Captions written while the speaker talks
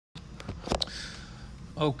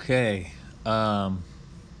Okay. Um,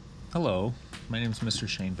 Hello, my name is Mr.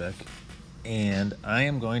 Shane Beck, and I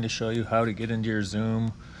am going to show you how to get into your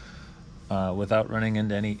Zoom without running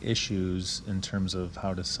into any issues in terms of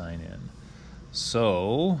how to sign in.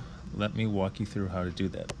 So let me walk you through how to do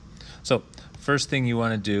that. So first thing you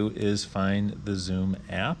want to do is find the Zoom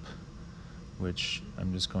app, which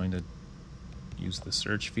I'm just going to use the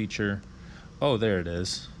search feature. Oh, there it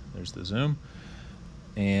is. There's the Zoom.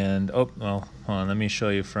 And hold on, let me show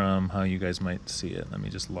you from how you guys might see it. Let me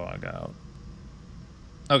just log out.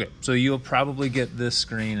 Okay, so you'll probably get this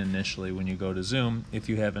screen initially when you go to Zoom if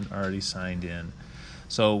you haven't already signed in.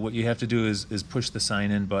 So what you have to do is push the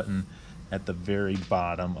sign in button at the very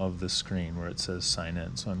bottom of the screen where it says sign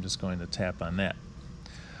in. So I'm just going to tap on that.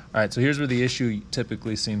 All right, so here's where the issue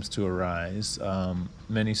typically seems to arise.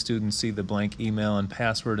 Many students see the blank email and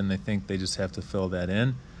password and they think they just have to fill that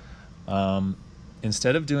in.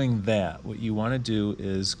 Instead of doing that, what you want to do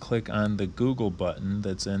is click on the Google button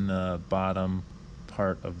that's in the bottom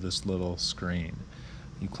part of this little screen.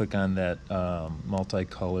 You click on that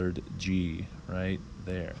multicolored G right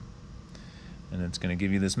there. And it's going to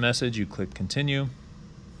give you this message. You click continue.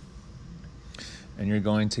 And you're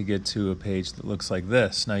going to get to a page that looks like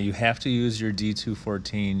this. Now you have to use your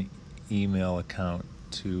D214 email account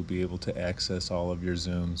to be able to access all of your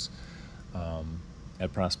Zooms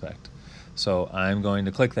at Prospect. So I'm going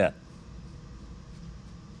to click that.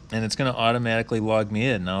 And it's going to automatically log me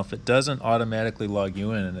in. Now if it doesn't automatically log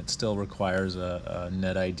you in and it still requires a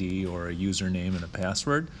NetID or a username and a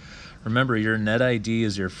password, remember your NetID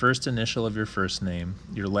is your first initial of your first name,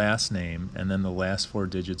 your last name, and then the last 4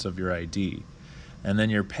 digits of your ID. And then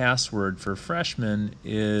your password for freshmen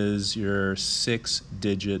is your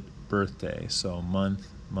 6-digit birthday. So month,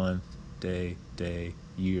 day,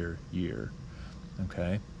 year.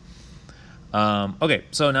 Okay. Okay,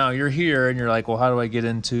 so now you're here and you're like, well, how do I get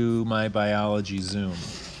into my biology Zoom?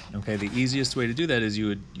 Okay, the easiest way to do that is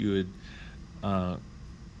you would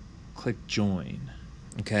click join.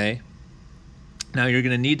 Okay. Now you're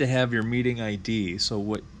going to need to have your meeting ID. So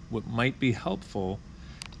what might be helpful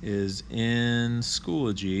is in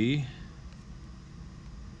Schoology,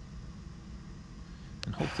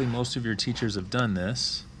 and hopefully most of your teachers have done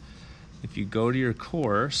this. If you go to your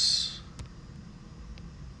course,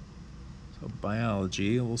 so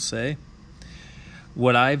biology, we'll say,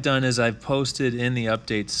 what I've done is I've posted in the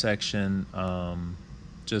update section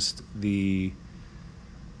just the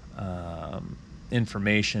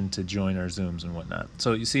information to join our Zooms and whatnot.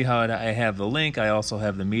 So you see how I have the link, I also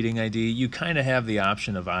have the meeting ID. You kind of have the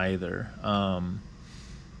option of either.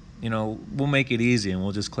 You know, we'll make it easy and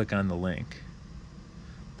we'll just click on the link.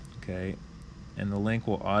 Okay, and the link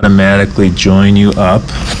will automatically join you up.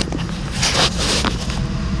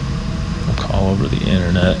 We'll call over the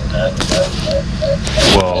internet.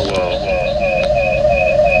 Whoa.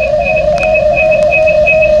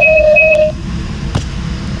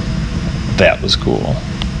 That was cool.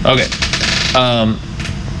 Okay,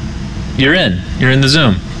 you're in the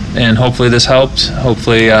Zoom, and hopefully this helped.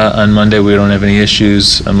 Hopefully on Monday we don't have any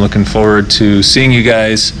issues. I'm looking forward to seeing you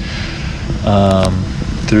guys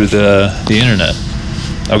through the internet.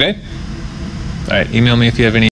 Okay, all right, email me if you have any